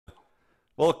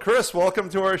Well, Chris, welcome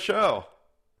to our show.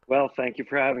 Well, thank you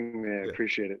for having me. I Yeah.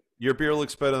 appreciate it. Your beer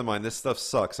looks better than mine. This stuff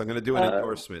sucks. I'm going to do an Uh,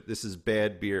 endorsement. This is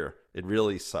bad beer. It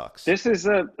really sucks. this is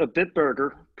a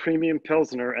Bitburger Premium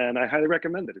Pilsner, and I highly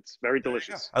recommend it. It's very There you go.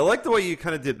 delicious. I like the way you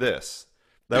kind of did this.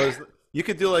 That was you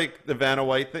could do like the Vanna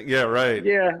White thing. Yeah, right.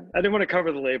 Yeah, I didn't want to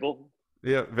cover the label.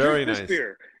 Yeah, Drink very this nice.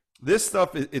 beer. This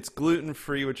stuff it's gluten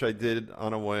free, which I did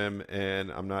on a whim,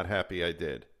 and I'm not happy I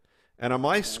did. And on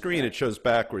my screen, Okay. it shows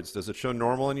backwards. Does it show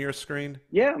normal on your screen?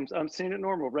 Yeah, I'm seeing it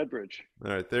normal. Redbridge.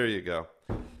 All right, there you go.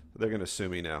 They're going to sue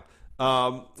me now.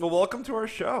 Well, welcome to our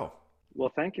show. Well,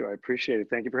 thank you. I appreciate it.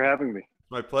 Thank you for having me.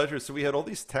 My pleasure. So we had all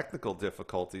these technical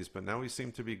difficulties, but now we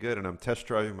seem to be good, and I'm test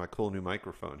driving my cool new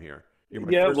microphone here. You're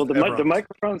my Yeah, first well, the ever the on this.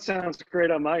 microphone sounds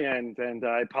great on my end, and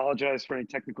I apologize for any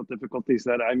technical difficulties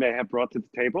that I may have brought to the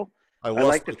table. I I lost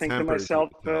like to my think to temper, as you myself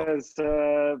can tell. as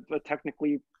a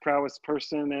technically prowess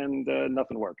person, and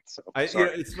nothing worked. So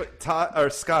sorry. It's what Todd or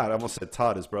Scott. I almost said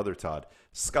Todd, his brother Todd.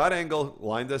 Scott Engel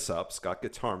lined us up. Scott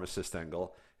Guitarmist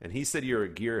Engel, and he said you're a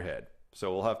gearhead.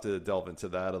 So we'll have to delve into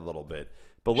that a little bit.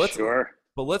 But let's Sure.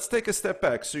 but let's take a step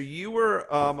back. So you were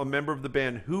a member of the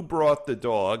band Who Brought the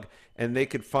Dog, and they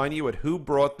could find you at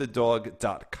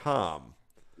whobrought.thedog.com.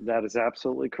 That is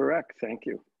absolutely correct. Thank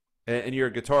you. And you're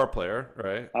a guitar player,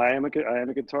 right? I am a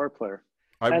guitar player,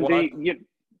 I and watched.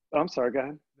 I'm sorry. Go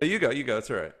ahead. You go. You go.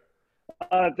 It's all right.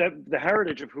 The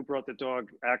heritage of Who Brought the Dog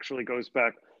actually goes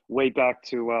back way back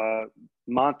to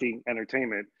Monty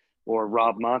Entertainment, or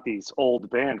Rob Monty's old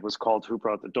band was called Who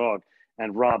Brought the Dog,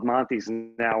 and Rob Monty's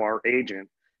now our agent.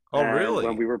 Oh, And when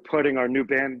really? we were putting our new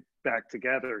band back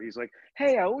together, he's like,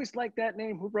 "Hey, I always liked that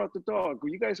name, Who Brought the Dog?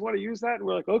 You guys want to use that?" And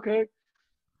we're like, "Okay."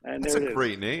 And That's there a it is.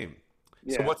 great name.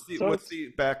 So Yeah. So what's it's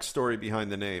the backstory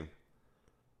behind the name?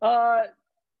 uh,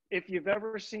 if you've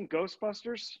ever seen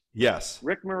Ghostbusters, Yes.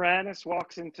 Rick Moranis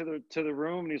walks into the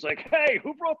room and he's like, "Hey,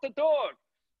 who brought the dog?"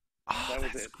 Oh, That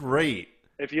was that's it. great.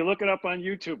 If you look it up on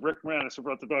YouTube, Rick Moranis, who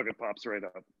brought the dog, it pops right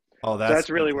up. Oh, So that's that's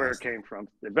really where it fantastic. came from.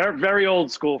 Very, very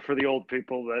old school for the old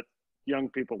people that young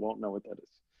people won't know what that is.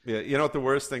 Yeah, you know what the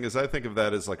worst thing is? I think of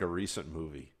that as like a recent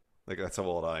movie. Like that's how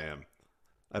old I am.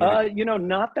 I don't even.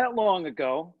 Not that long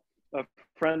ago, a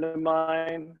friend of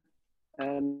mine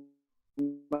and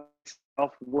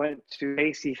myself went to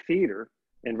AC Theater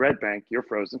in Red Bank. You're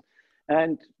frozen,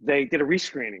 and they did a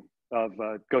rescreening of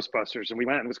Ghostbusters, and we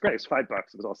went, and it was great. It was $5.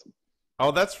 It was awesome.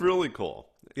 Oh, that's really cool.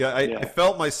 Yeah, I Yeah,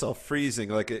 felt myself freezing.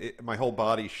 Like my whole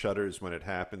body shudders when it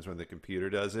happens when the computer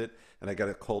does it, and I got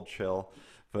a cold chill.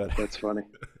 But that's funny.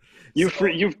 so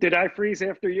You did I freeze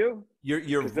after you? your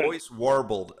Is that voice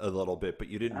warbled a little bit, but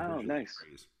you didn't oh visually nice?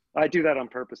 freeze. I do that on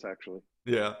purpose, actually.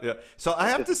 Yeah, yeah. So I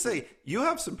have to say, you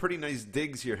have some pretty nice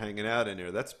digs you're hanging out in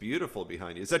here. That's beautiful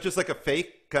behind you. Is that just like a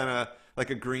fake kind of like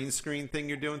a green screen thing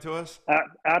you're doing to us?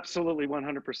 Absolutely,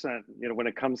 100%. When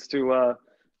it comes to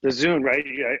the Zune, right?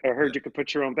 I Yeah. heard you could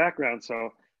put your own background,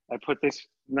 so I put this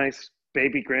nice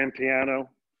baby grand piano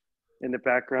in the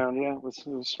background. Yeah, it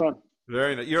was fun.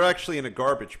 Very nice. You're actually in a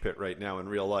garbage pit right now in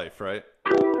real life, right?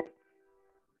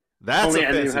 That's a Only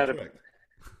I knew fancy how to. trick.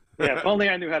 Yeah, if only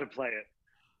I knew how to play it.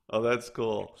 Oh, that's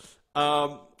cool.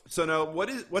 So now,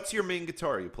 what's your main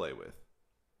guitar you play with?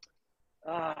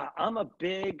 I'm a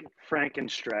big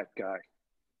Frankenstrat guy,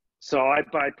 so I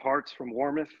buy parts from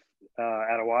Warmouth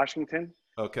out of Washington.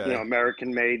 Okay.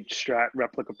 American-made Strat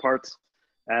replica parts,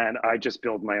 and I just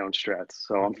build my own Strats.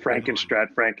 So I'm Right on. Frankenstrat,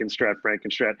 Frankenstrat,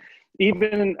 Frankenstrat.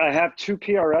 Even I have two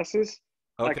PRSs.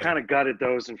 I Okay. kind of gutted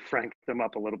those and franked them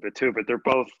up a little bit too, but they're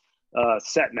both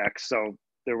set necks, so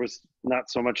there was not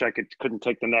so much I couldn't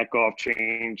take the neck off,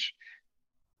 change,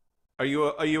 Are you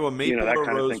a maple that or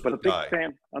kind of thing. But a rosewood big guy?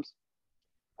 fan.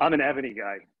 I'm an ebony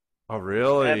guy. Oh,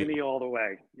 really? Ebony all the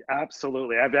way.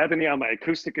 Absolutely. I have ebony on my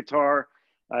acoustic guitar.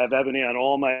 I have ebony on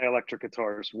all my electric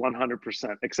guitars,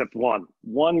 100%, except one.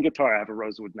 One guitar I have a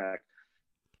rosewood neck.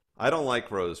 I don't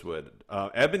like rosewood.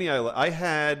 Ebony, I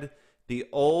had the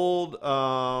old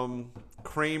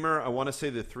Kramer. I want to say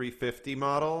the 350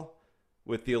 model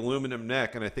with the aluminum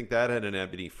neck, and I think that had an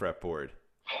ebony fretboard.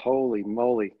 Holy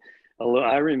moly.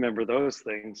 I remember those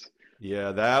things.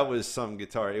 Yeah, that was some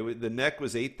guitar. The neck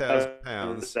was 8,000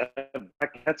 pounds.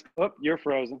 Oh, you're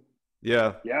frozen.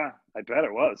 Yeah, Yeah, I bet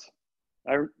it was.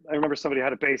 I remember somebody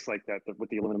had a bass like that with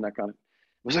the aluminum neck on it.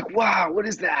 It was like, wow, what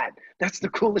is that? That's the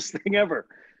coolest thing ever.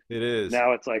 it is.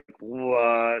 Now it's like,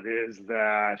 what is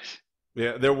that?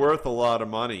 Yeah, they're worth a lot of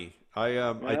money.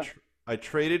 Yeah. I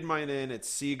traded mine in at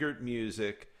Seagert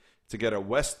Music to get a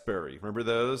Westbury. Remember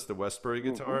those, the Westbury Hmm.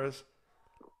 guitars?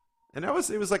 And it was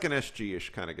like an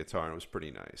SG-ish kind of guitar, and it was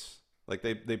pretty nice. Like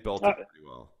they built Uh, it pretty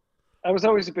well. I was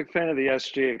always a big fan of the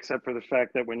SG, except for the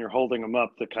fact that when you're holding them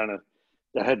up, the kind of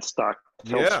the headstock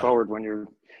tilts Yeah. forward when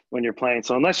you're playing.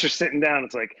 So unless you're sitting down,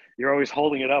 it's like you're always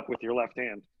holding it up with your left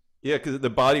hand. Yeah, because the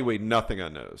body weighed nothing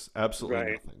on those. Absolutely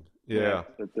Right. nothing. Yeah.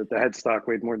 Yeah. The headstock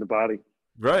weighed more than the body.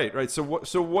 Right, right. So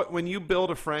what when you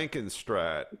build a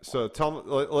Frankenstrat, so tell me,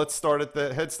 let's start at the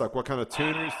headstock. What kind of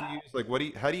tuners do you use?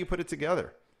 Like how do you put it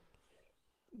together?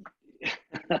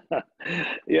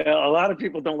 Yeah, a lot of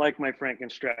people don't like my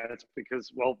Frankenstrats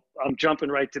because, well, I'm jumping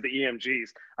right to the EMGs.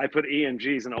 I put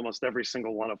EMGs in almost every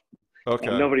single one of them.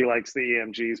 Okay. Nobody likes the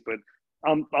EMGs, but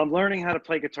I'm learning how to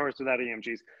play guitars without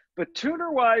EMGs. But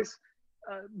tuner wise,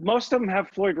 most of them have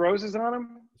Floyd Roses on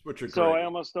them, Which are so I great.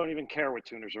 almost don't even care what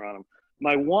tuners are on them.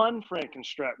 My one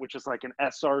Frankenstrat, which is like an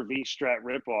SRV Strat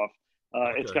ripoff,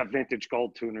 it's Okay. got vintage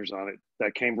gold tuners on it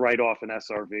that came right off an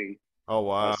SRV Oh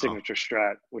wow. signature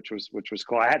Strat, which was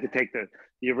cool. I had to take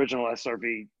the original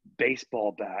SRV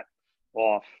baseball bat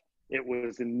off. It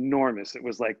was enormous. It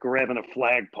was like grabbing a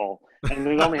flagpole, and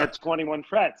it only had 21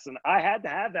 frets, and I had to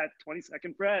have that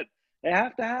 22nd fret. They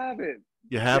have to have it.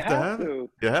 You You have to have have it. to.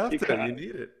 You have You to. ca You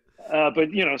need it.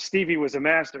 but Stevie was a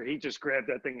master. He just grabbed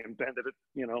that thing and bended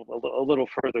it, a little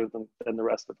further than the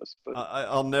rest of us. But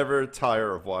I'll never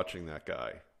tire of watching that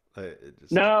guy. It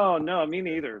just no, no, me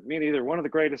neither. Me neither. One of the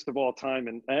greatest of all time,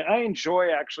 and I enjoy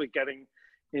actually getting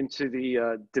into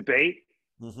the debate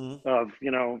hmm of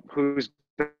who's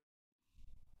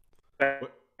better, I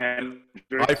Hendrix,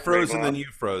 Ray froze and then Vaughan. you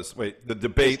froze. Wait, the Because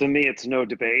debate to me, it's no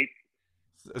debate.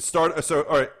 start. So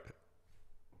all right,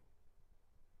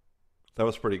 that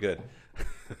was pretty good.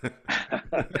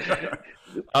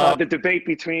 The um, debate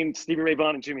between Stevie Ray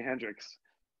Vaughan and Jimi Hendrix.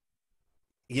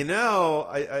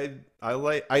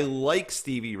 I like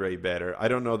Stevie Ray better. I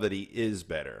don't know that he is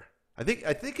better. I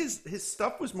think his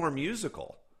stuff was more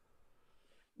musical.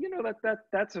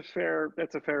 That's a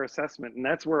fair assessment, and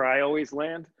that's where I always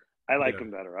land. I like Yeah.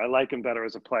 him better. I like him better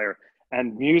as a player.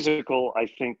 And musical, I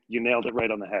think you nailed it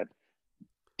right on the head.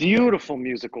 Beautiful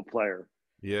musical player.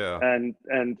 Yeah.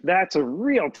 And that's a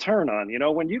real turn on,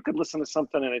 when you could listen to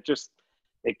something and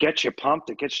it gets you pumped,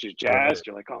 it gets you Right. jazzed.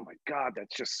 You're like, oh my God,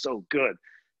 that's just so good.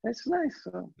 That's nice.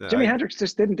 Yeah, Jimi Hendrix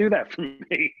just didn't do that for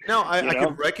me, no, I you could know?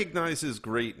 recognize his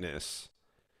greatness.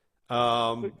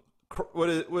 But, What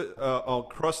is what?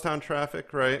 Crosstown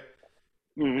Traffic, right?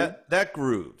 mhm. That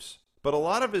grooves. But a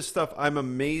lot of his stuff, I'm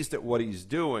amazed at what he's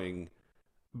doing,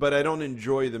 but I don't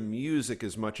enjoy the music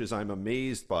as much as I'm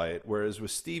amazed by it. Whereas with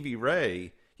Stevie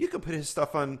Ray, you could put his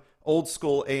stuff on old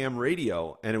school AM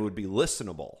radio and it would be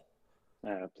listenable.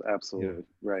 Yeah. Absolutely.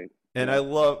 Right. And I Yeah.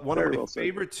 love one of Very my well said.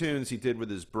 favorite tunes he did with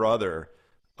his brother.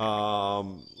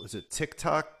 Was it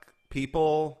TikTok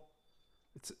People?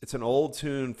 It's an old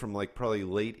tune from like probably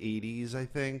late '80s, I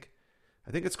think.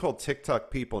 I think it's called TikTok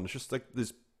People, and it's just like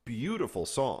this beautiful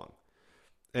song.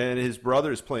 And his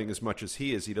brother is playing as much as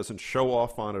he is. He doesn't show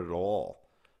off on it at all,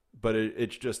 but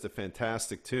it's just a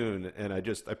fantastic tune. And I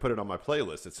put it on my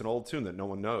playlist. It's an old tune that no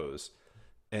one knows,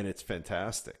 and it's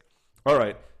fantastic. All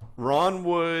right, Ron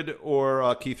Wood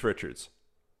or Keith Richards?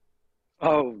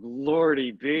 Oh,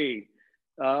 Lordy B.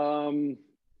 Um,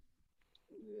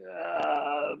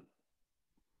 uh,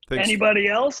 Thanks. Anybody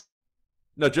else?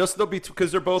 No, just they'll be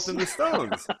because they're both in the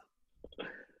Stones.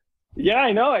 Yeah,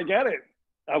 I know. I get it.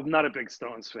 I'm not a big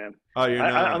Stones fan. Oh, you're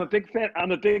I'm not. a big fan.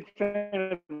 I'm a big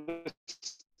fan of the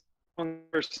Stones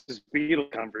versus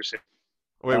Beatles conversation.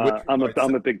 Wait, which? Wait,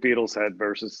 I'm a big Beatles head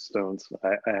versus Stones.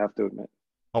 I have to admit.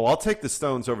 oh, I'll take the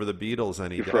Stones over the Beatles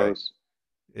any You day. froze.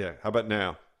 Yeah. How about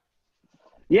now?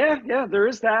 Yeah, yeah. There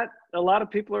is that. A lot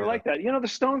of people are Yeah. like that. The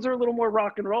Stones are a little more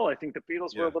rock and roll. I think the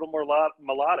Beatles were Yeah. a little more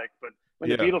melodic. But when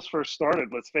the Yeah. Beatles first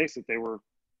started, let's face it, they were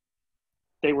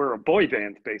a boy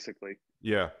band basically.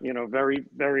 Yeah. Very,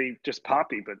 very just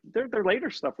poppy. But their later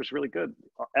stuff was really good,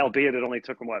 albeit it only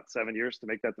took them 7 years to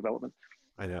make that development.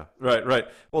 I know. Right, right.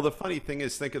 Well, the funny thing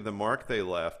is, think of the mark they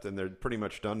left, and they're pretty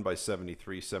much done by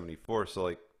 73, 74. So,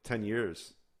 like 10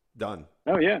 years done,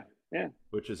 Oh yeah, yeah.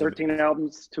 which is 13 amazing.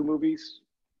 albums, two movies.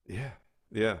 Yeah.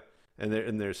 Yeah.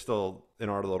 And they're still in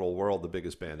our little world the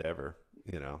biggest band ever,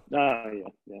 you know. Yeah,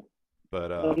 yeah.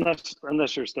 But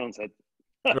Unless you're Stones head,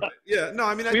 right. Yeah, no,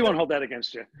 I mean we won't hold that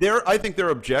against you. I think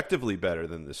they're objectively better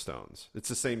than the Stones. It's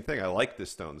the same thing. I like the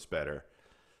Stones better.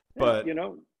 Yeah,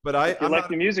 But but I if you I'm like not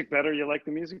the music better, you like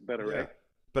the music better, yeah. right?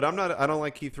 But I don't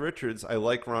like Keith Richards. I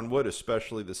like Ron Wood,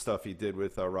 especially the stuff he did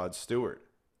with Rod Stewart.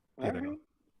 You All know. right.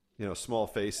 Small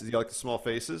faces. You like the small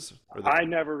faces or the I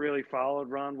never really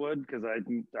followed Ron Wood because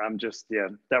I'm just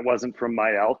that wasn't from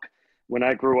my elk. When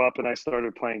I grew up and I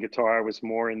started playing guitar, I was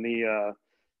more in the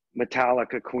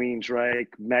Metallica, Queensryche,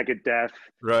 Megadeth,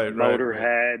 right, right, right.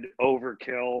 Motorhead,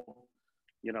 Overkill.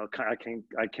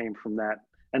 I came from that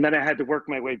And then I had to work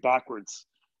my way backwards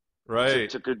Right.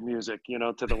 to good music, you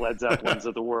know, to the Led Zeppelins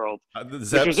of the world, The which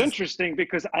was Zeps. interesting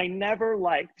because I never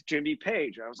liked Jimmy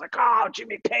Page. I was like, oh,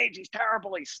 Jimmy Page, he's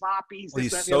terrible. He's sloppy. He's Well,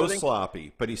 this, he's that, and the so other thing.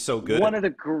 sloppy, but he's so good One at of it.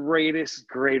 the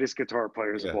greatest guitar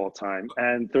players of Yeah. all time.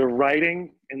 And the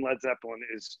writing in Led Zeppelin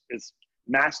is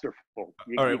masterful. All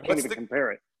You right. can't even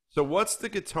compare it. So what's the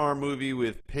guitar movie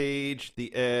with Page,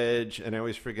 The Edge, and I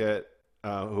always forget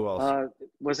who else?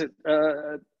 Was it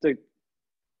the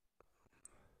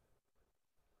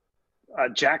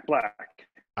Jack Black?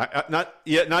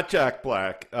 Not Jack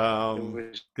Black. It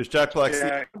was Because Jack Black's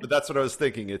Jack. but that's what I was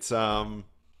thinking. It's someone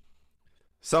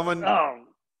Oh,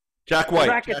 Jack the White.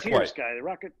 Jack Rocketeers White. guy. The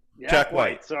Rocket. Jack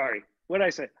White. Sorry. What did I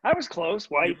say? I was close.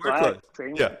 You White, were black. close.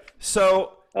 Same. Yeah.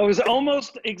 So I was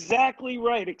almost exactly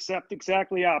right, except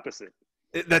exactly opposite.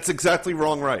 that's exactly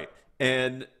wrong, right?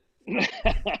 And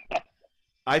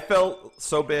I felt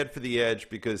so bad for The Edge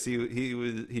because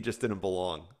he just didn't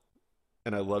belong,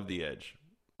 and I love The Edge.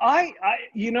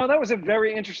 You know, that was a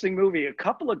very interesting movie. A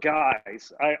couple of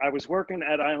guys, I was working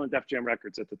at Island Def Jam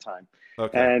Records at the time,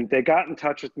 Okay. and they got in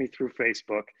touch with me through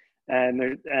Facebook,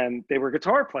 and they were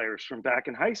guitar players from back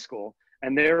in high school,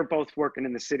 and they're both working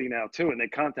in the city now too. And they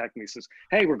contacted me, says,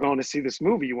 "Hey, we're going to see this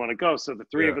movie. You want to go?" So the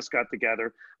three of us got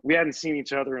together. We hadn't seen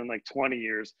each other in like 20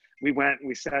 years. We went and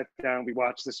we sat down, we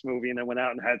watched this movie, and then went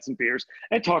out and had some beers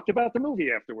and talked about the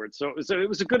movie afterwards. So it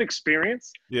was a good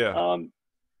experience. Yeah.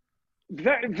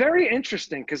 Very, very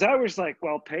interesting, because I was like,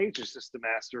 well, Page is just the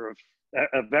master of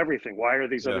everything. Why are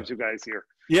these other two guys here?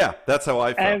 Yeah, that's how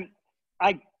I felt. And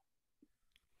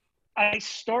I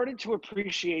started to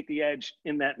appreciate The Edge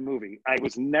in that movie. I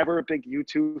was never a big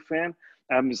U2 fan.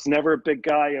 I was never a big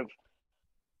guy of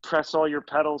press all your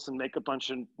pedals and make a bunch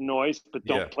of noise, but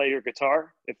don't play your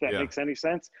guitar, if that makes any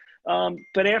sense.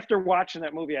 But after watching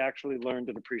that movie, I actually learned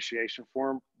an appreciation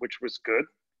for him, which was good.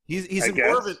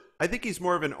 I think he's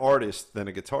more of an artist than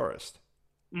a guitarist.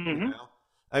 Mm-hmm. You know?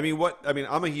 I'm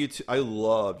a U2. I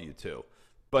love U2,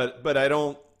 but I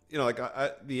don't. You know, like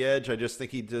The Edge. I just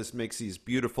think he just makes these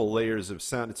beautiful layers of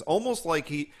sound. It's almost like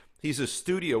he's a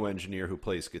studio engineer who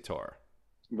plays guitar.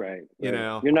 Right. You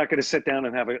know, you're not going to sit down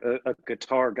and have a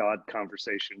guitar god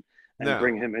conversation and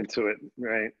bring him into it,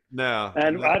 right? No.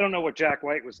 And I don't know what Jack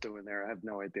White was doing there. I have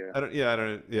no idea. I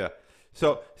don't. Yeah.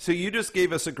 So you just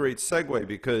gave us a great segue,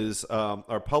 because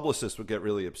our publicist would get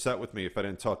really upset with me if I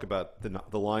didn't talk about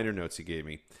the liner notes he gave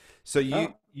me. So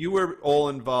you were all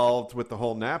involved with the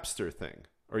whole Napster thing,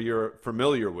 or you're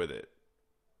familiar with it,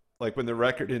 like when the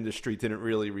record industry didn't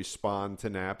really respond to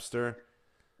Napster.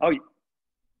 Oh,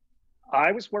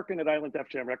 I was working at Island Def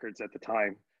Jam Records at the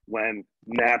time when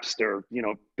Napster, you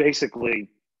know, basically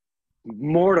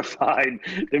mortified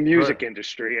the music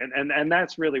industry, and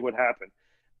that's really what happened.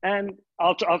 And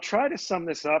I'll try to sum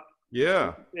this up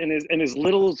in as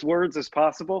little words as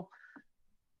possible.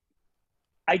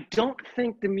 I don't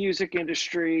think the music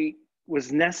industry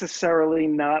was necessarily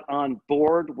not on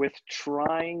board with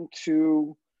trying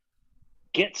to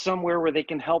get somewhere where they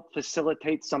can help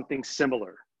facilitate something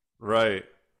similar. Right.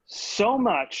 So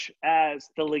much as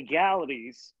the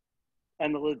legalities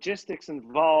and the logistics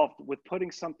involved with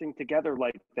putting something together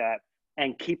like that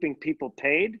and keeping people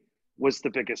paid was the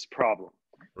biggest problem.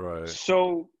 Right.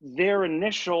 So their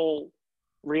initial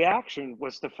reaction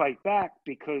was to fight back,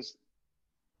 because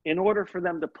in order for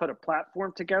them to put a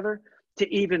platform together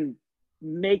to even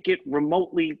make it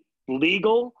remotely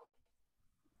legal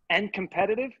and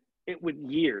competitive, it would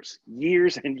years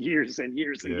and years.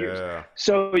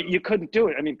 So you couldn't do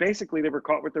it. I mean, basically they were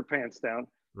caught with their pants down,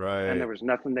 right? And there was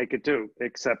nothing they could do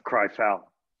except cry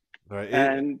foul. Right.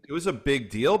 And it was a big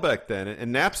deal back then,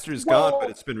 and Napster's gone, but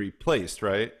it's been replaced,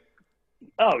 right?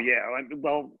 Oh yeah.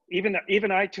 Well, even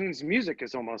iTunes Music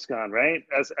is almost gone, right?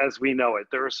 As we know it,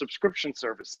 they're a subscription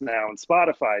service now, and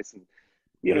Spotify's, and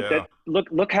you know that.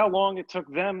 Look how long it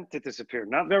took them to disappear.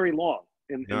 Not very long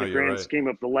in the grand scheme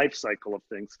of the life cycle of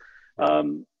things.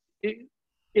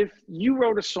 If you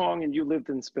wrote a song and you lived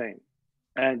in Spain,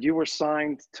 and you were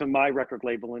signed to my record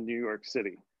label in New York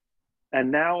City,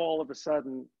 and now all of a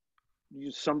sudden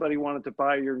somebody wanted to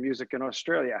buy your music in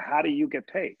Australia, how do you get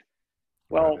paid?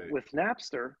 Well, with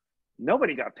Napster,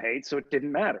 nobody got paid, so it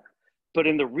didn't matter. But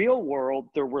in the real world,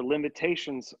 there were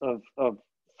limitations of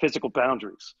physical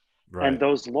boundaries. Right. And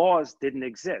those laws didn't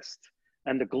exist.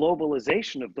 And the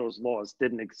globalization of those laws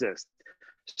didn't exist.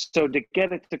 So to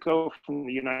get it to go from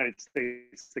the United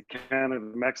States to Canada,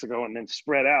 Mexico, and then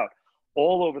spread out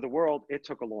all over the world, it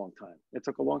took a long time. It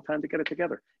took a long time to get it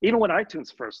together. Even when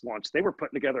iTunes first launched, they were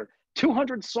putting together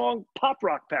 200 song pop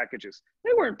rock packages.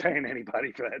 They weren't paying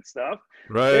anybody for that stuff.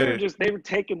 Right. They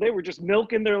were just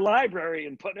milking their library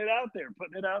and putting it out there.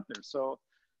 So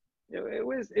it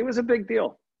was a big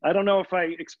deal. I don't know if I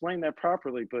explained that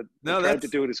properly, but No, I tried to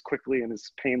that's do it as quickly and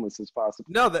as painless as possible.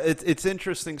 no, it's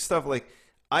interesting stuff. Like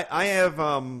I have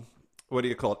what do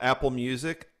you call it? Apple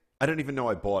Music. I don't even know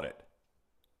I bought it.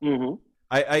 Hmm.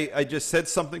 I just said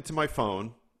something to my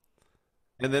phone,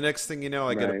 and the next thing you know,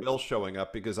 I get a Right. bill showing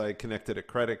up because I connected a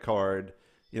credit card,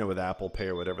 with Apple Pay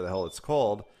or whatever the hell it's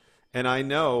called. And I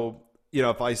know,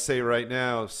 if I say right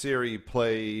now, Siri,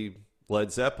 play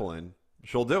Led Zeppelin,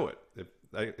 she'll do it.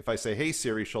 If I say, hey,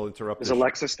 Siri, she'll interrupt Is the show.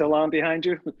 Alexa still on behind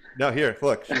you? No, here,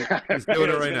 look, she's I doing it was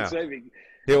right gonna now. say,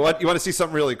 Here, what, you want to see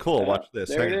something really cool? Watch this.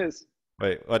 there Hang it on. is.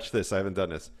 Wait, watch this. I haven't done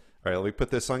this. All right, let me put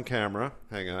this on camera.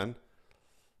 Hang on.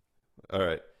 All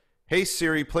right. Hey,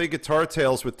 Siri, play Guitar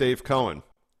Tales with Dave Cohen.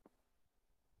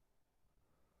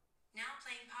 Now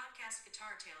playing podcast Guitar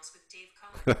Tales with Dave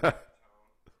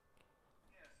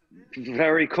Cohen.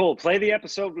 Very cool. Play the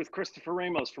episode with Christopher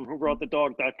Ramos from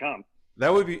WhoBroughtTheDog.com.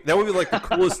 That would be like the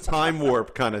coolest time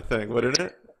warp kind of thing, wouldn't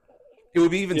it? It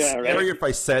would be even Yeah, scarier right. if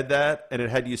I said that and it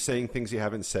had you saying things you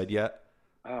haven't said yet.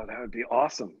 Oh, that would be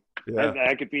awesome. Yeah,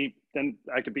 I could be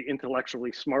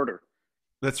intellectually smarter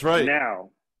that's right. now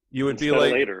You would be instead of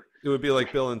like later. it would be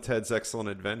like Bill and Ted's Excellent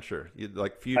Adventure. You'd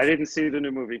like I future. didn't see the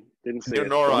new movie. Didn't see it.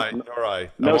 Nor I. No, Nor I.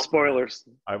 no spoilers.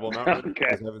 I will not. Read it Okay.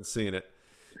 because I haven't seen it.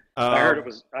 I heard Um, it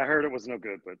was. I heard it was no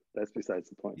good, but that's besides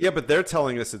the point. Yeah, but they're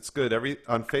telling us it's good.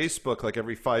 On Facebook, like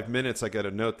every 5 minutes, I get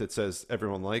a note that says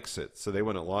everyone likes it. So they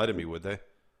wouldn't lie to me, would they?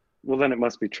 Well, then it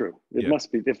must be true. It Yeah.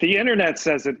 must be. If the internet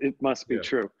says it, it must be Yeah.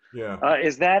 true. Yeah.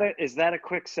 Is that a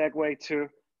quick segue to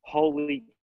holy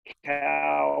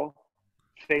cow?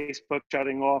 Facebook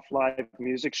shutting off live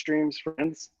music streams,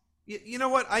 friends. You know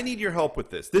what? I need your help with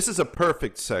this. This is a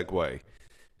perfect segue.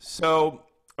 So,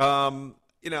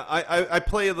 I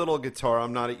play a little guitar.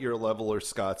 I'm not at your level or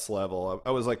Scott's level. I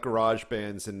was like garage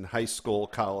bands in high school,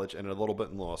 college, and a little bit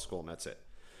in law school, and that's it.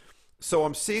 So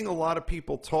I'm seeing a lot of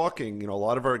people talking. A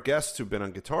lot of our guests who've been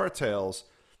on Guitar Tales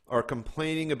are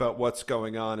complaining about what's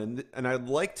going on, and I'd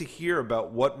like to hear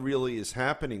about what really is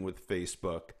happening with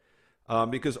Facebook,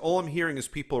 because all I'm hearing is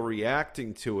people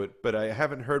reacting to it, but I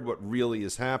haven't heard what really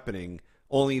is happening.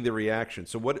 Only the reaction.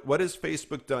 So what has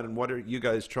Facebook done, and what are you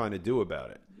guys trying to do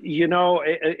about it?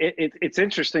 It's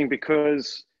interesting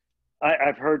because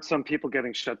I've heard some people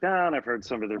getting shut down. I've heard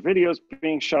some of their videos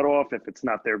being shut off if it's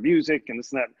not their music and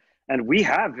this and that. And we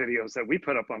have videos that we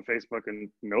put up on Facebook and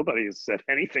nobody has said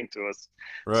anything to us.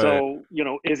 Right. So,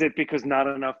 is it because not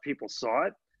enough people saw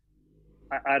it?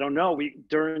 I don't know.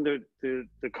 During the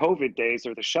COVID days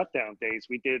or the shutdown days,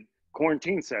 we did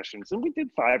quarantine sessions and we did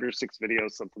 5 or 6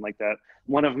 videos, something like that.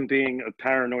 One of them being a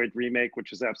Paranoid remake,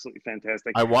 which is absolutely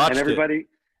fantastic. I watched and it.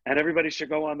 everybody should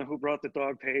go on the Who Brought the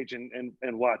Dog page and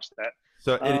watch that.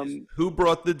 So it is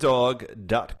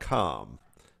whobrought.thedog.com.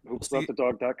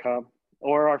 WhoBroughtTheDog.com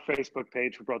or our Facebook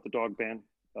page, Who Brought the Dog Band.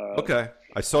 Okay.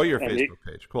 I saw your and Facebook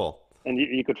page. Cool. And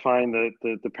you could find the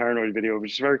Paranoid video,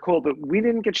 which is very cool. But we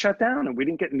didn't get shut down and we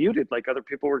didn't get muted like other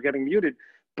people were getting muted.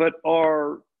 But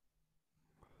our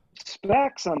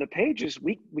specs on the pages,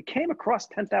 we came across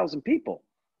 10,000 people.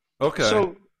 Okay.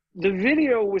 So the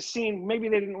video was seen. Maybe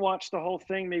they didn't watch the whole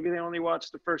thing. Maybe they only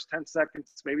watched the first 10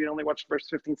 seconds. Maybe they only watched the first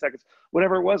 15 seconds,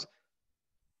 whatever it was.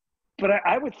 But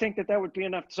I would think that would be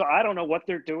enough. So I don't know what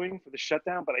they're doing for the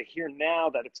shutdown, but I hear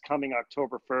now that it's coming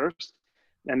October 1st.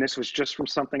 And this was just from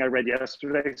something I read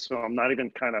yesterday. So I'm not even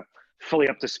kind of fully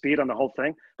up to speed on the whole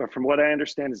thing. But from what I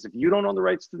understand is if you don't own the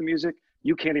rights to the music,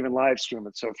 you can't even live stream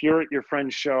it. So if you're at your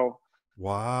friend's show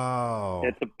Wow.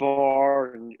 at the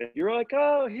bar and you're like,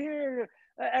 oh, here,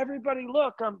 everybody,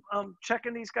 look, I'm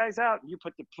checking these guys out. And you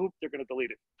put the poop, they're going to delete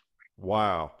it.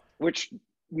 Wow. Which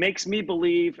makes me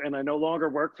believe, and I no longer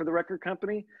work for the record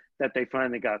company, that they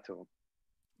finally got to them.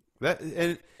 But,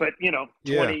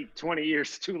 20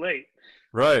 years too late.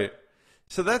 Right.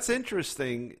 So that's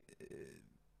interesting.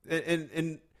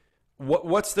 And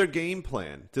what's their game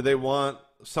plan? Do they want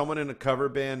someone in a cover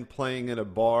band playing in a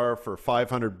bar for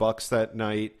 $500 that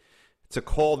night to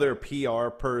call their PR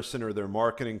person or their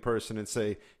marketing person and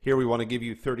say, "Here, we want to give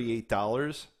you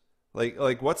 $38"?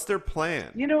 Like what's their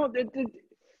plan?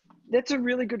 That's a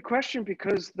really good question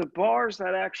because the bars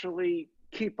that actually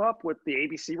keep up with the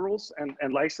ABC rules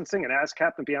and licensing and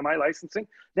ASCAP and BMI licensing,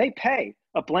 they pay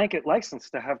a blanket license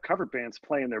to have cover bands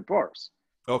play in their bars.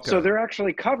 Okay. So they're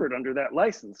actually covered under that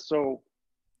license. So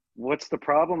what's the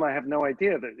problem? I have no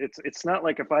idea. That it's not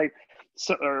like if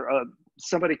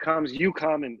somebody comes, you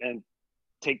come and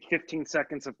take 15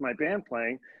 seconds of my band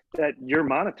playing, that you're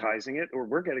monetizing it or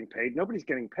we're getting paid. Nobody's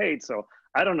getting paid. So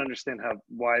I don't understand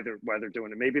why they're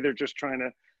doing it. Maybe they're just trying to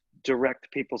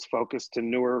direct people's focus to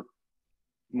newer,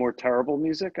 more terrible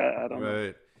music. I don't know.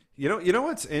 Right. You know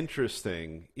what's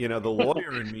interesting? The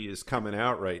lawyer in me is coming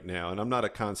out right now, and I'm not a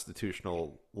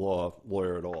constitutional law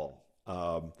lawyer at all.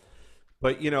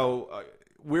 But we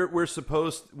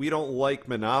don't like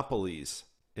monopolies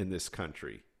in this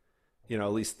country.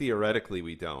 At least theoretically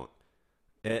we don't.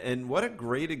 And what a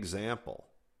great example.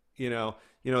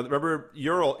 Remember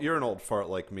you're an old fart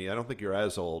like me. I don't think you're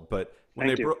as old, but when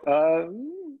Thank they you. broke,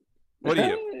 what are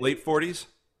you? Late 40s?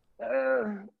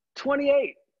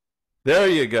 28. There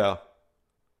you go.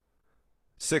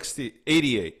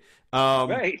 88.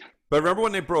 Right. But remember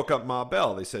when they broke up Ma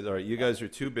Bell? They said, all right, you guys are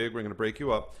too big. We're going to break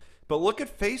you up. But look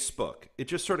at Facebook. It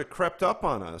just sort of crept up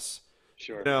on us.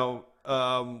 Sure.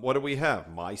 What do we have?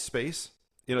 MySpace?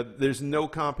 There's no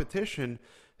competition.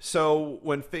 So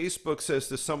when Facebook says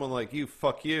to someone like you,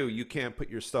 fuck you, you can't put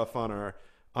your stuff on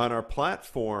our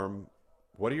platform,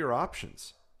 what are your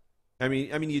options? I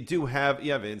mean, you have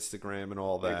Instagram and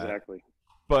all that. Exactly.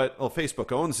 But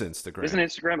Facebook owns Instagram. Isn't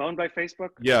Instagram owned by Facebook?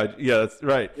 Yeah, that's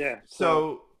right. Yeah.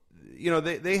 So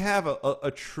they have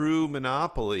a true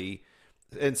monopoly,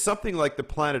 and something like the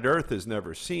planet Earth has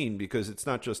never seen, because it's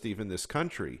not just even this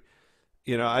country.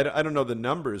 I don't know the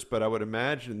numbers, but I would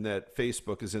imagine that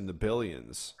Facebook is in the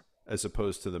billions as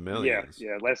opposed to the millions.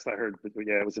 Yeah. Last I heard,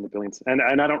 it was in the billions. And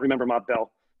I don't remember Ma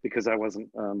Bell because I wasn't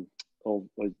old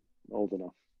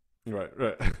enough. Right.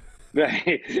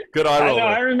 Right. Good eye roller.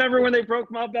 I remember when they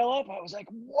broke Ma Bell up. I was like,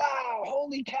 wow,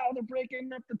 holy cow, they're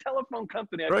breaking up the telephone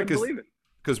company. I couldn't believe it.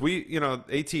 Because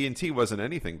AT&T wasn't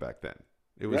anything back then.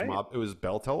 It was Right. It was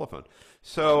Bell Telephone.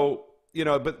 So,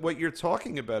 but what you're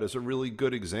talking about is a really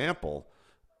good example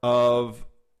of,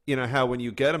 how when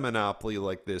you get a monopoly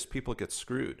like this, people get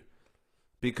screwed.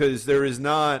 Because there is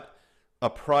not a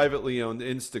privately owned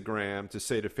Instagram to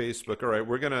say to Facebook, all right,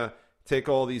 we're going to take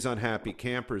all these unhappy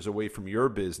campers away from your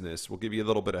business. We'll give you a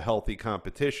little bit of healthy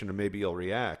competition and maybe you'll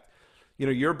react.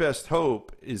 Your best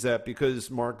hope is that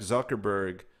because Mark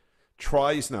Zuckerberg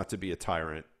tries not to be a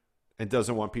tyrant and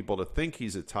doesn't want people to think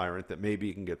he's a tyrant, that maybe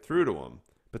you can get through to him.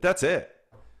 But that's it.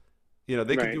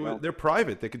 They can do it. They're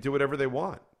private. They can do whatever they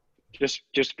want.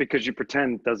 Just because you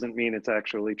pretend doesn't mean it's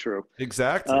actually true.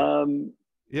 Exactly.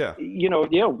 Yeah.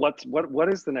 What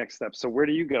is the next step? So where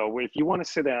do you go? If you want to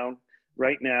sit down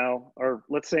right now, or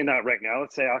let's say not right now,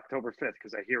 let's say October 5th,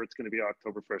 because I hear it's going to be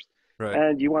October 1st. Right.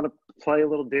 And you want to play a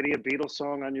little ditty, a Beatles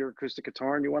song on your acoustic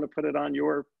guitar, and you want to put it on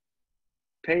your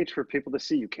page for people to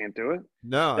see, you can't do it?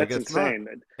 No, that's I guess insane.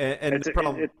 Not. And the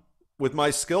problem, with my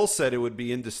skill set, it would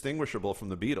be indistinguishable from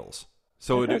the Beatles.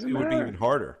 So it would be even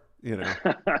harder,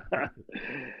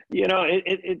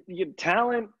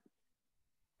 talent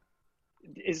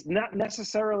is not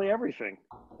necessarily everything.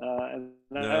 And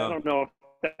no. I don't know if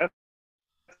that's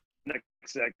the next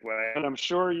segue. And I'm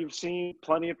sure you've seen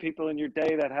plenty of people in your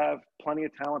day that have plenty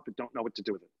of talent but don't know what to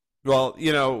do with it. Well,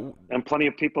 and plenty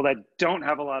of people that don't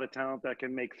have a lot of talent that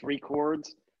can make 3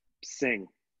 chords sing.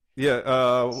 Yeah.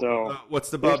 So what's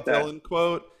the Bob Dylan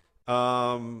quote?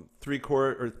 3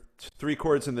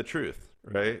 chords in the truth,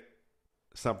 right?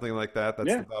 Something like that. That's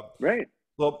the Bob. Right.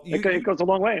 Well, it goes a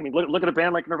long way. I mean, look at a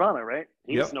band like Nirvana, right?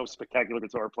 He's no spectacular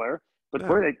guitar player, but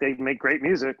boy, they make great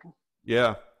music.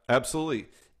 Yeah, absolutely.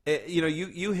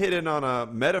 You hit in on a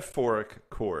metaphoric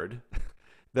chord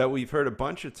that we've heard a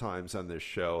bunch of times on this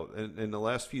show, and in the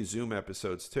last few Zoom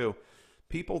episodes too.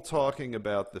 People talking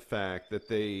about the fact that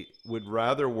they would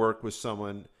rather work with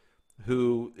someone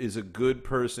who is a good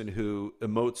person, who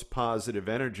emotes positive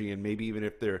energy, and maybe even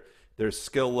if their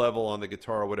skill level on the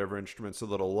guitar or whatever instrument's a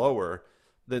little lower,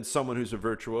 than someone who's a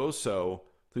virtuoso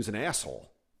who's an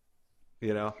asshole.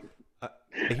 I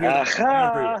hear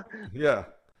that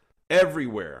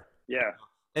everywhere. Yeah.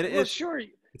 And it's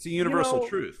a universal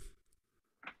truth.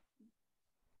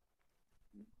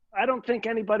 I don't think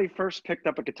anybody first picked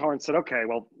up a guitar and said, okay,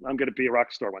 well, I'm going to be a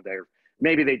rock star one day. Or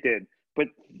maybe they did, but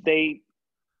they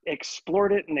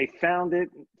explored it and they found it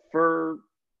for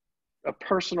a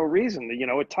personal reason.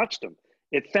 It touched them.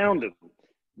 It found them.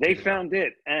 They found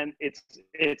it, and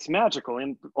it's magical.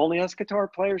 And only us guitar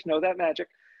players know that magic.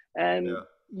 And,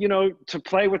 to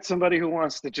play with somebody who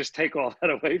wants to just take all that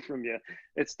away from you,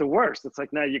 it's the worst. It's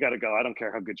like, no, you got to go. I don't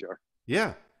care how good you are.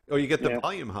 Yeah. Or you get the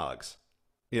volume hogs,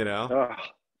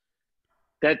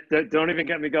 That don't even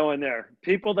get me going there.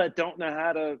 People that don't know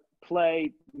how to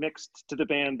play mixed to the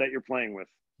band that you're playing with.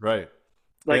 Right.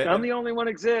 Like, I'm the only one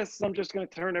exists. I'm just going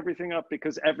to turn everything up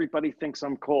because everybody thinks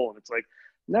I'm cool. And it's like,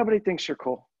 nobody thinks you're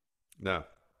cool. No.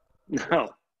 No,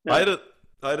 I no. had a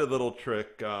I had a little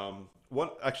trick.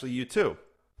 What actually you too.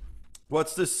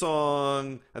 What's this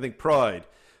song? I think Pride.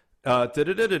 You know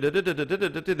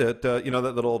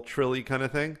that little trilly kind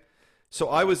of thing. So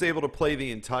I was able to play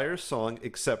the entire song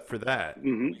except for that.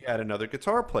 Hmm. We had another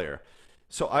guitar player.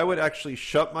 So I would actually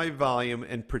shut my volume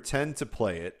and pretend to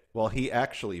play it while he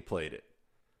actually played it.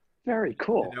 Very And that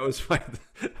cool. was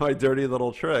my dirty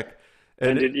little trick.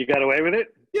 And And did you got away with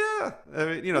it? yeah, I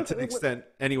mean, to the What- extent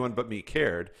anyone but me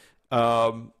cared.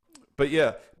 Um, but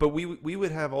yeah, but we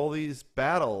would have all these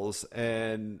battles,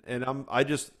 and I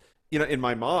just in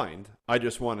my mind I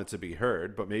just wanted to be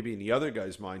heard, but maybe in the other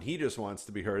guy's mind he just wants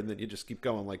to be heard, and then you just keep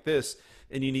going like this,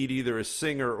 and you need either a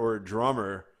singer or a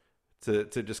drummer to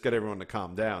just get everyone to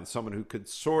calm down, someone who could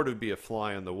sort of be a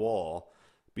fly on the wall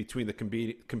between the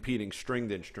competing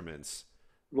stringed instruments.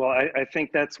 Well, I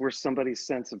think that's where somebody's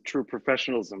sense of true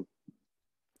professionalism,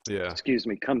 Yeah, excuse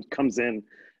me, comes in,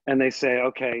 and they say,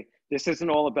 okay, this isn't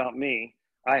all about me.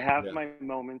 I have yeah, my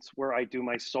moments where I do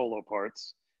my solo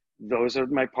parts. Those are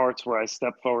my parts where I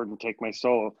step forward and take my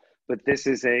solo. But this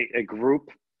is a group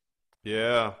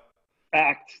yeah,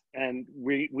 act, and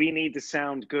we need to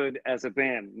sound good as a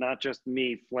band, not just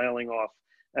me flailing off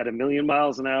at a million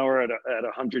miles an hour at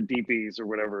 100 dBs or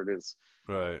whatever it is.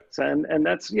 right, So, and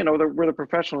that's where the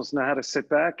professionals know how to sit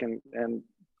back and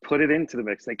put it into the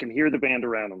mix. They can hear the band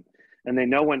around them, and they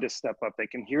know when to step up. They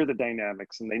can hear the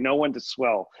dynamics, and they know when to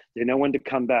swell. They know when to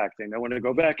come back. They know when to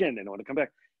go back in. They know when to come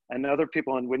back. And other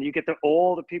people, and when you get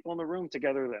all the people in the room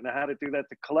together that know how to do that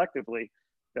collectively,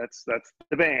 that's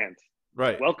the band.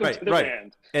 right, Welcome right, to the right.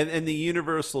 band. And the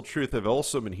universal truth I've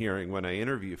also been hearing when I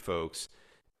interview folks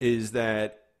is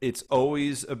that it's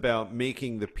always about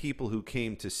making the people who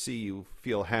came to see you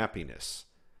feel happiness.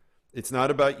 It's not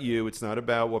about you. It's not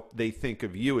about what they think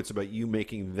of you. It's about you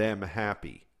making them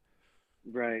happy.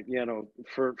 Right.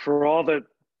 For all the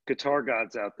guitar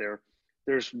gods out there,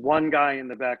 there's one guy in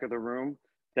the back of the room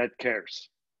that cares.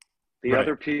 The Right.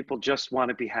 other people just want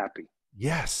to be happy.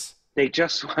 Yes. They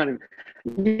just want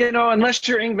to, unless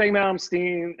you're Yngwie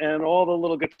Malmsteen and all the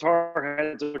little guitar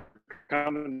heads are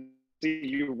coming to see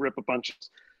you rip a bunch of,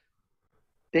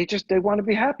 they want to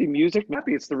be happy. Music,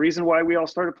 happy. It's the reason why we all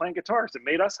started playing guitars. It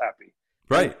made us happy.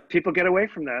 And Right. people get away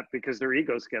from that because their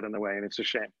egos get in the way, and it's a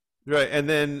shame. Right. And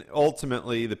then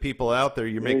ultimately, the people out there,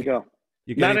 There you go.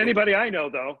 you're Not getting anybody I know,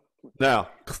 though. now.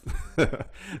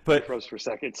 But Froze for a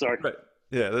second. Sorry. right.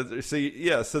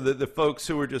 Yeah. So the folks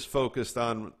who are just focused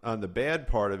on the bad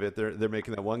part of it, they're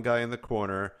making that one guy in the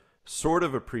corner sort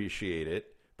of appreciate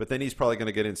it, but then he's probably going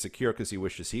to get insecure because he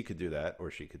wishes he could do that or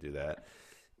she could do that,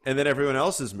 and then everyone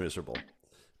else is miserable.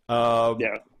 Um,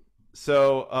 Yeah.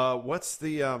 so what's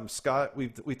the Scott? We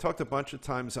talked a bunch of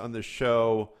times on the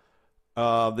show.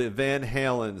 The Van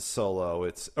Halen solo.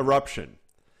 It's Eruption.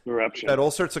 Eruption. Had all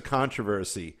sorts of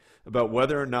controversy about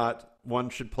whether or not one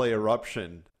should play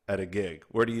Eruption at a gig.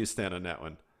 Where do you stand on that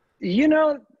one? You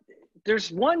know,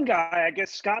 there's one guy, I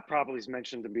guess Scott probably's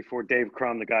mentioned him before, Dave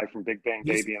Crum, the guy from Big Bang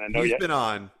He's, Baby. And I know he's been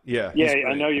on. Yeah. yeah, He's I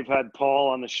great. know you've had Paul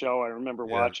on the show. I remember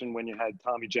Yeah. watching when you had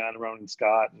Tommy John, Ronan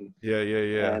Scott, Yeah.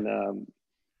 and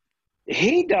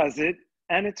he does it,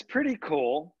 and it's pretty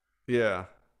cool. Yeah.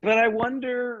 But I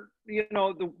wonder,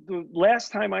 the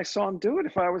last time I saw him do it,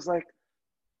 if I was like,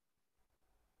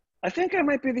 I think I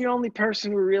might be the only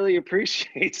person who really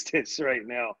appreciates this right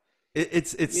now.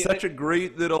 It's Yeah. such a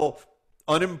great little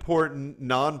unimportant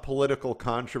non-political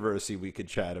controversy we could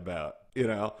chat about,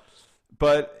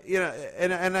 But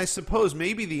and I suppose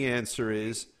maybe the answer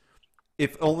is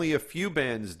if only a few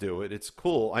bands do it, it's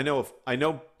cool. I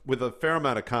know with a fair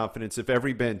amount of confidence, if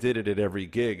every band did it at every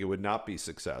gig, it would not be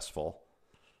successful.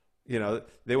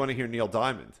 They want to hear Neil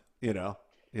Diamond. Yeah,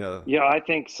 I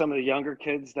think some of the younger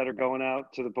kids that are going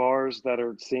out to the bars that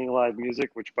are seeing live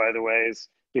music, which by the way is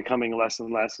becoming less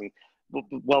and less, and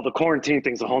well, the quarantine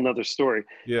thing's a whole nother story.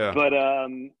 Yeah, But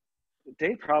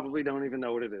they probably don't even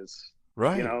know what it is.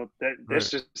 right, That's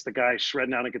just the guy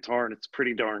shredding out a guitar, and it's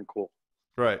pretty darn cool.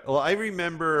 right. Well, I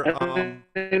remember.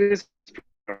 It is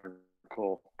darn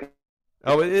cool.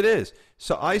 Oh, it is.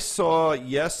 So I saw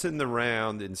Yes in the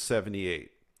Round in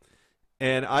 '78,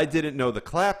 and I didn't know the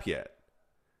clap yet.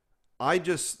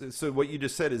 So what you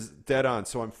just said is dead on.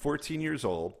 So I'm 14 years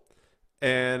old,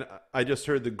 and I just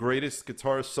heard the greatest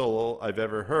guitar solo I've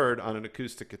ever heard on an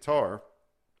acoustic guitar.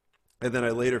 And then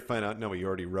I later find out, no, he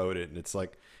already wrote it, and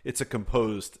it's a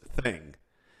composed thing.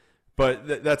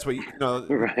 But that's what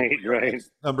Right.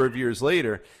 number of years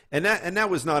later, and that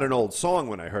was not an old song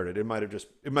when I heard it. It might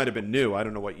have been new. I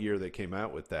don't know what year they came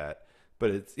out with that,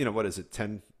 but it's what is it,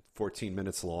 10, 14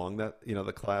 minutes long? That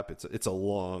the clap. It's a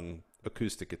long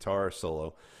acoustic guitar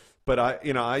solo, but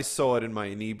I saw it in my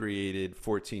inebriated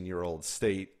 14-year-old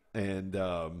state, and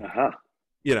Uh-huh.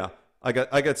 you know, I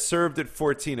got served at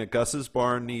 14 at Gus's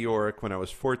Bar in New York. When I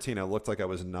was 14, I looked like I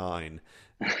was 9,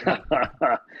 and I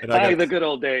Ah, got the good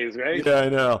old days, right? yeah, I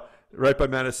know, right by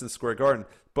Madison Square Garden.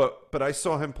 But I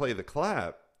saw him play the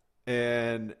clap,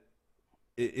 and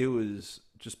it was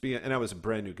just being, and I was a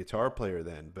brand new guitar player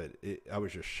then, but I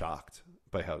was just shocked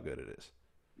by how good it is.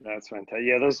 That's fantastic.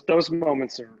 Yeah, those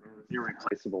moments are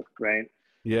irreplaceable, right?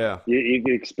 Yeah, You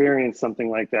experience something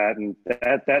like that, and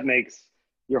that makes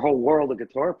your whole world of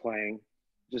guitar playing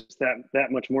just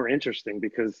that much more interesting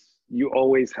because you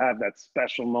always have that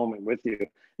special moment with you.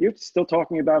 You're still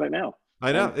talking about it now,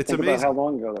 I know. and It's think about how amazing.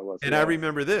 long ago that was. And I Yeah.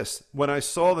 remember this. When I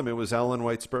saw them, it was Alan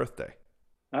White's birthday.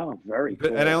 Oh, very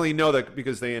And I cool. only know that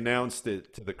because they announced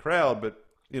it to the crowd, but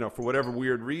for whatever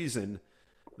weird reason,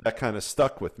 that kind of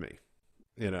stuck with me.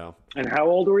 You know, And how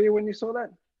old were you when you saw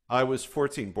that? I was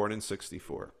 14, born in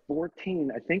 64.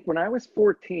 14. I think when I was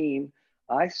 14,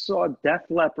 I saw Def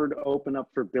Leppard open up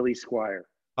for Billy Squire.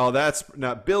 Oh, that's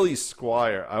not Billy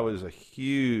Squire. I was a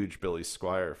huge Billy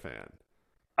Squire fan.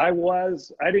 I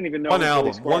didn't even know One who Billy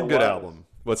album, Squire one good was. album.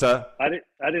 What's that? I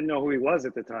didn't know who he was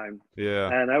at the time. Yeah.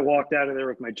 And I walked out of there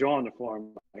with my jaw on the floor.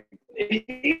 I'm like,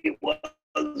 he was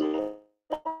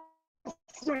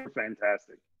so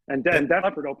fantastic. And then Def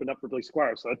Leppard opened up for Billy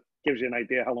Squire, so that gives you an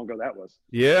idea how long ago that was.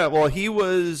 Yeah, well,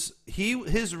 his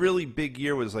really big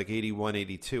year was like 81,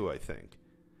 82, I think.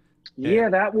 Yeah,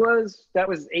 that was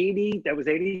 80. That was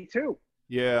 82.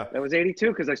 Yeah. That was 82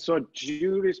 because I saw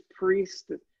Judas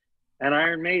Priest and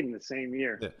Iron Maiden the same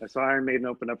year. Yeah. I saw Iron Maiden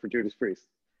open up for Judas Priest.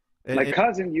 And, My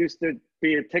cousin used to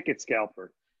be a ticket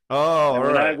scalper. oh, And all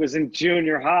when I right. was in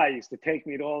junior high, he used to take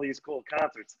me to all these cool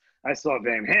concerts. I saw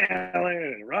Van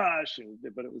Halen and Rush,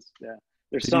 but it was, yeah.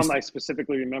 There's Did you some s- I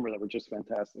specifically remember that were just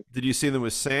fantastic. Did you see them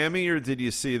with Sammy or did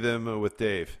you see them with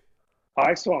Dave?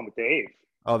 I saw him with Dave.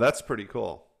 Oh, that's pretty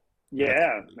cool. That's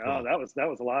Yeah, pretty no, cool. that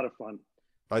was a lot of fun.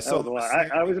 I That saw was a them with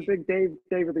lot. I was a Sammy. big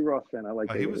David Lee Roth fan. I like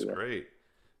Oh, he David was Lee Roth. great.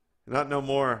 Not no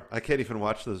more. I can't even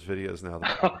watch those videos now.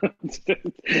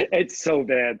 It's so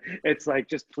bad. It's like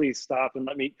just please stop and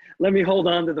let me hold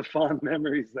on to the fond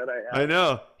memories that I I have.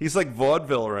 know. He's like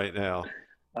vaudeville right now.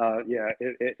 Yeah,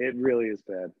 it really is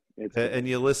bad. It's bad. And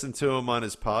you listen to him on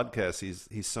his podcast.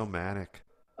 He's so manic.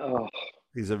 Oh,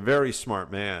 He's a very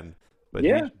smart man, but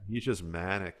yeah. he's just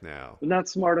manic now. Not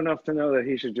smart enough to know that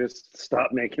he should just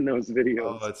stop making those Oh,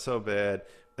 videos. it's so bad.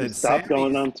 And Just stop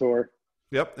going Sammy's on tour.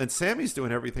 Yep, and Sammy's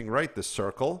doing everything right. The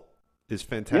Circle is Yeah,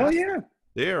 fantastic. yeah.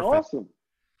 They're Awesome.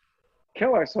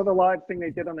 Killer. I saw the live thing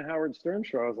they did on the Howard Stern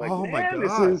show. I was like, Oh my man, this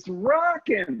God. is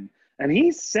rocking. And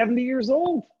he's 70 years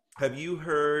old. Have you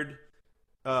heard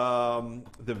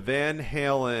the Van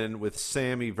Halen with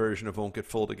Sammy version of Won't Get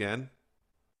Fooled Again?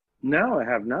 No, I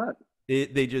have not.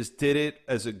 They just did it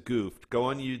as a goof. Go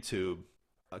on YouTube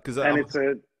because And it's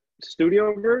a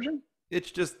studio version? it's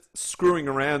just screwing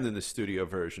around in the studio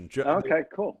version. Okay,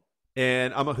 cool.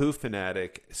 And I'm a Who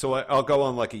fanatic, so I'll go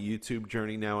on like a YouTube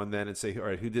journey now and then and say, all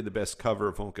right, who did the best cover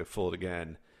of Won't Get Fooled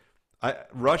Again?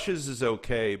 Rush's is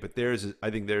okay, but I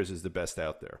think theirs is the best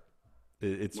out there.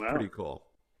 It's Wow. pretty cool,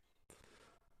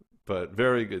 but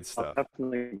very good I'll stuff.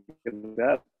 definitely give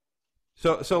that.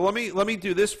 So let me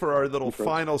do this for our little Okay.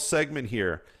 final segment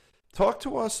here. Talk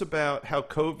to us about how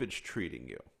COVID's treating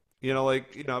you.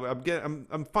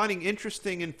 I'm finding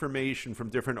interesting information from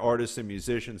different artists and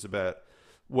musicians about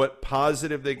what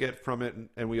positive they get from it,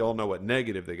 and we all know what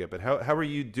negative they get. But how are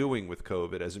you doing with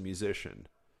COVID as a musician?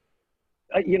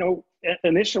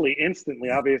 Initially, instantly,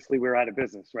 obviously, we're out of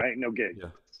business, right? No gig. Yeah.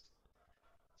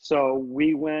 So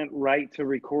we went right to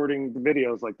recording the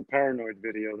videos, like the Paranoid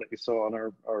video that you saw on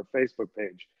our Facebook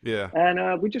page. Yeah.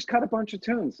 And we just cut a bunch of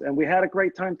tunes, and we had a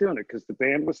great time doing it because the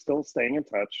band was still staying in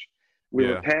touch. We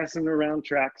Yeah. were passing around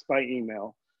tracks by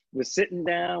email, was sitting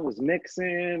down, was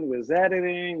mixing, was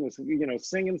editing, was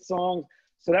singing songs.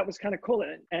 So that was kind of cool,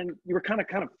 and you were kind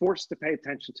of forced to pay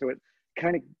attention to it,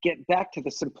 kind of get back to the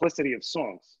simplicity of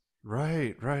songs.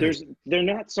 Right. They're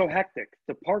not so hectic.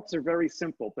 The parts are very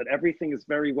simple, but everything is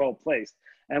very well placed.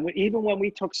 And even when we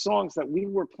took songs that we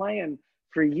were playing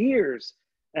for years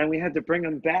and we had to bring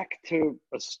them back to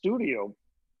a studio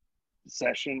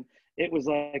session, it was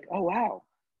like, oh wow,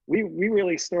 we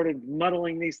really started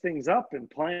muddling these things up and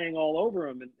playing all over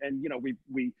them, and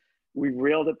we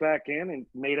reeled it back in and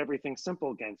made everything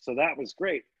simple again. So that was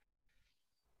great.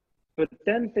 But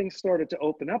then things started to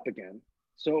open up again.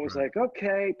 So it was Right. like,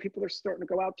 okay, people are starting to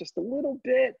go out just a little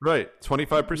bit. Right. We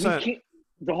 25%. can't,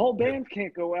 the whole band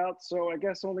can't go out, so I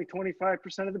guess only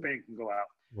 25% of the band can go out.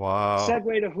 Wow.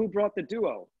 Segue to who brought the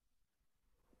duo.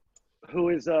 who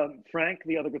is Frank,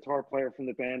 the other guitar player from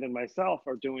the band, and myself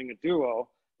are doing a duo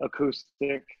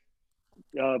acoustic.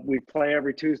 We play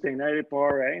every Tuesday night at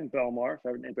Bar A in Belmar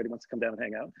if anybody wants to come down and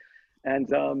hang out.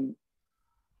 And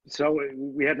so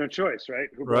we had no choice, right?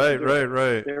 Who Brought the Duo?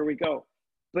 Right. There we go.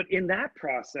 But in that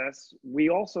process, we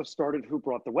also started Who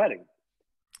Brought the Wedding.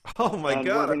 Oh my God!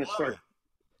 We're I going to start. it.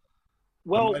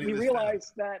 Well, we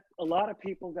realized that a lot of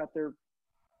people got their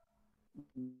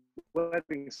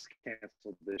weddings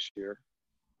canceled this year.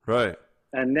 Right.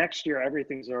 And next year,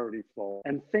 everything's already full.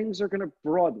 And things are going to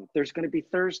broaden. There's going to be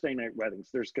Thursday night weddings.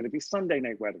 There's going to be Sunday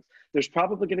night weddings. There's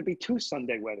probably going to be 2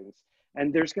 Sunday weddings.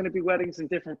 And there's going to be weddings in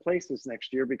different places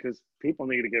next year because people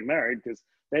need to get married because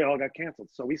they all got canceled.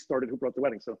 So we started Who Brought the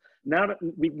Wedding. So now that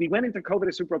we went into COVID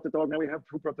as Who Brought the Dog. Now we have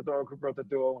Who Brought the Dog, Who Brought the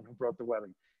Duo, and Who Brought the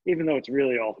Wedding. Even though it's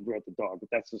really all Who Brought the Dog, but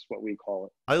that's just what we call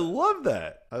it. I love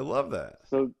that.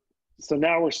 So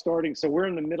now we're starting. So we're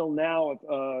in the middle now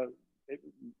of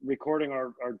recording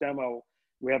our demo.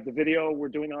 We have the video we're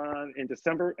doing on in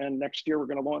December, and next year we're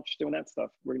going to launch doing that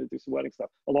stuff. We're going to do some wedding stuff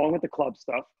along with the club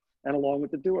stuff and along with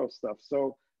the duo stuff.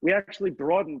 So we actually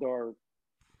broadened our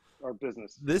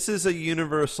business. This is a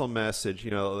universal message,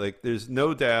 like there's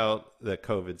no doubt that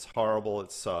COVID's horrible.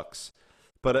 It sucks.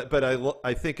 But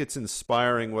I think it's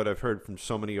inspiring what I've heard from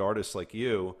so many artists like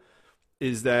you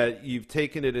is that you've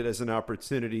taken it as an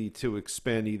opportunity to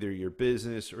expand either your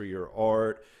business or your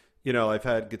art. I've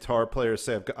had guitar players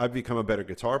say I've become a better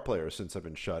guitar player since I've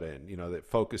been shut in, that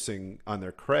focusing on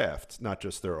their craft, not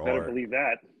just their art. Better believe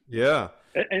that. Yeah.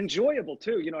 Enjoyable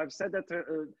too. I've said that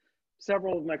to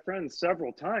several of my friends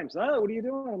several times. Oh, what are you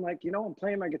doing? I'm like, I'm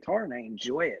playing my guitar and I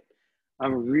enjoy it.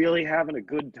 I'm really having a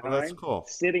good time. Oh, that's cool.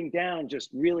 Sitting down,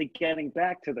 just really getting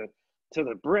back to the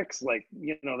bricks, like,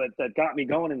 that got me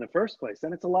going in the first place.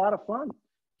 And it's a lot of fun.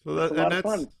 So that's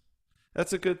fun.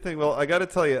 That's a good thing. Well, I got to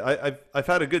tell you, I've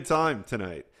had a good time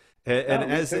tonight, and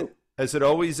as it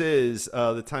always is,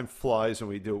 the time flies when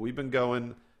we do it. We've been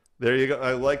going. There you go.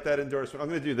 I like that endorsement. I'm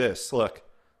going to do this. Look,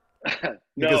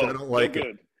 because I don't like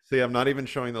it. See, I'm not even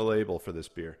showing the label for this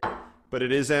beer, but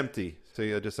it is empty. So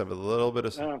I just have a little bit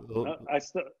of. I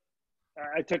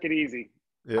took it easy.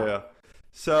 Yeah.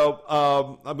 So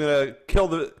I'm going to kill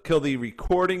the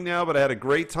recording now, but I had a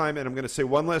great time, and I'm going to say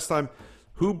one last time.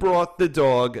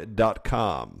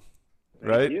 WhoBroughtTheDog.com,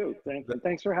 right? Thank you.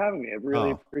 Thanks for having me. I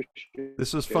really appreciate it.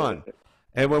 This was fun.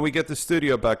 And when we get the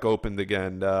studio back opened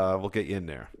again, we'll get you in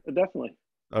there. Definitely.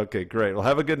 Okay, great. Well,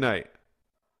 have a good night.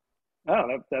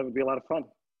 Oh, that would be a lot of fun.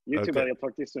 You too, buddy. I'll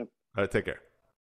talk to you soon. All right, take care.